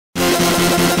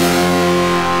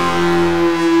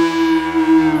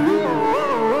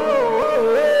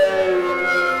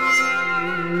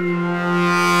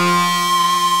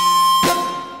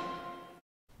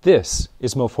This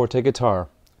is moForte Guitar,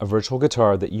 a virtual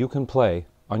guitar that you can play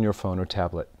on your phone or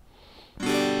tablet.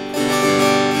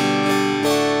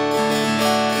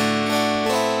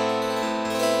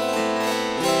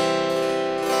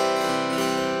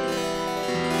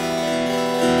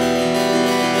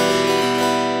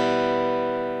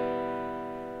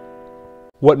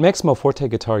 What makes moForte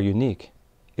Guitar unique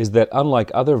is that unlike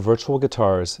other virtual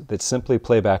guitars that simply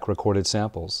play back recorded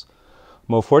samples,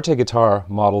 moForte Guitar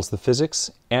models the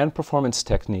physics and performance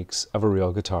techniques of a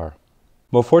real guitar.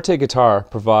 moForte Guitar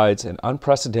provides an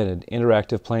unprecedented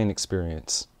interactive playing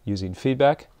experience using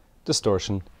feedback,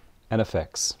 distortion, and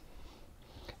effects.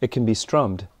 It can be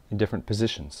strummed in different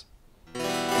positions.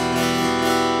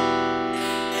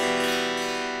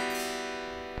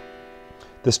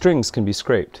 The strings can be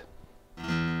scraped.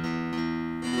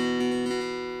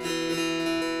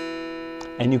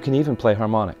 And you can even play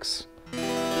harmonics.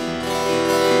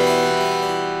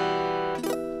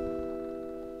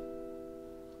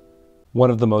 One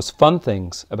of the most fun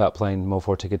things about playing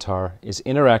moForte Guitar is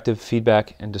interactive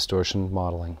feedback and distortion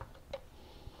modeling.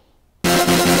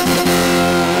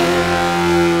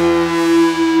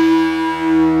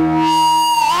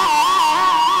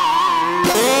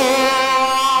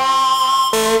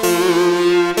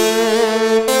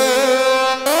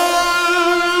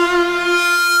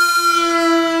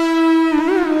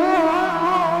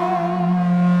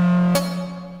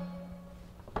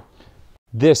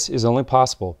 This is only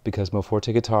possible because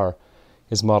moForte Guitar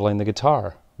is modeling the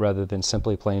guitar rather than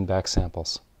simply playing back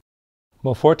samples.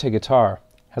 moForte Guitar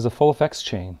has a full effects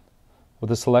chain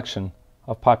with a selection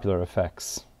of popular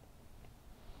effects.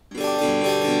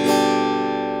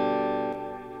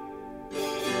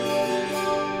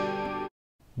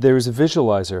 There is a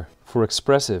visualizer for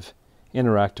expressive,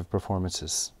 interactive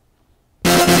performances.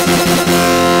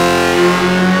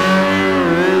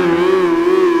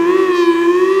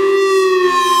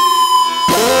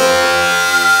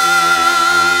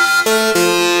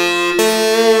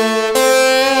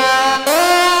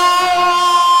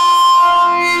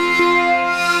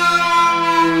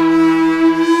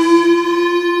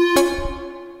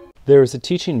 There is a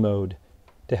teaching mode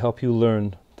to help you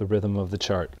learn the rhythm of the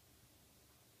chart.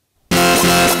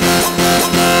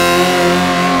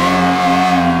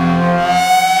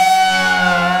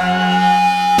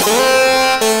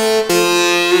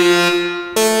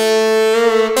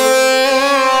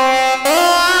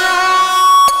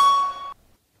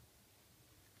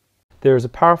 There is a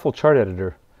powerful chart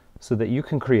editor so that you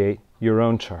can create your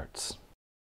own charts.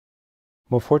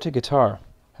 moForte Guitar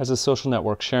has a social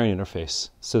network sharing interface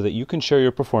so that you can share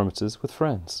your performances with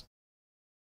friends.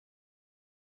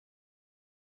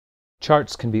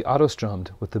 Charts can be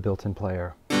auto-strummed with the built-in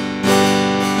player.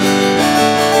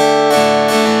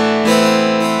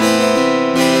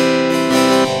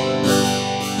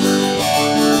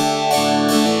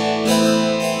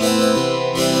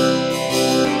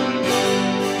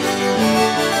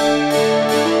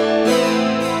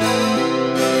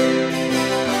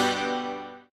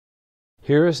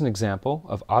 Here is an example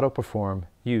of auto-perform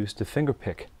used to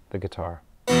fingerpick the guitar.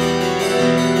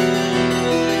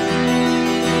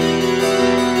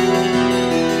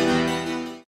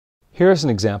 Here is an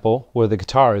example where the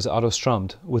guitar is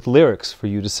auto-strummed with lyrics for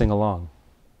you to sing along.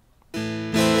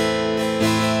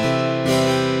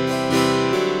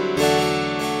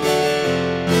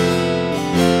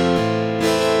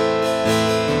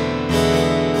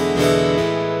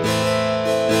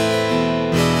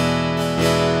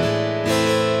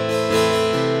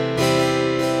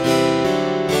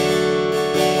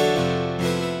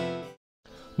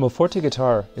 moForte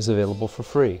Guitar is available for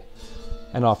free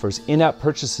and offers in-app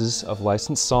purchases of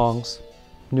licensed songs,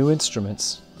 new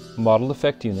instruments, modeled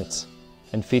effect units,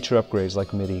 and feature upgrades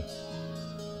like MIDI.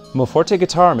 moForte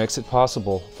Guitar makes it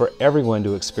possible for everyone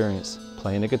to experience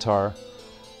playing a guitar,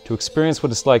 to experience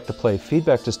what it's like to play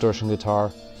feedback distortion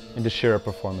guitar, and to share a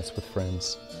performance with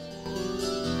friends.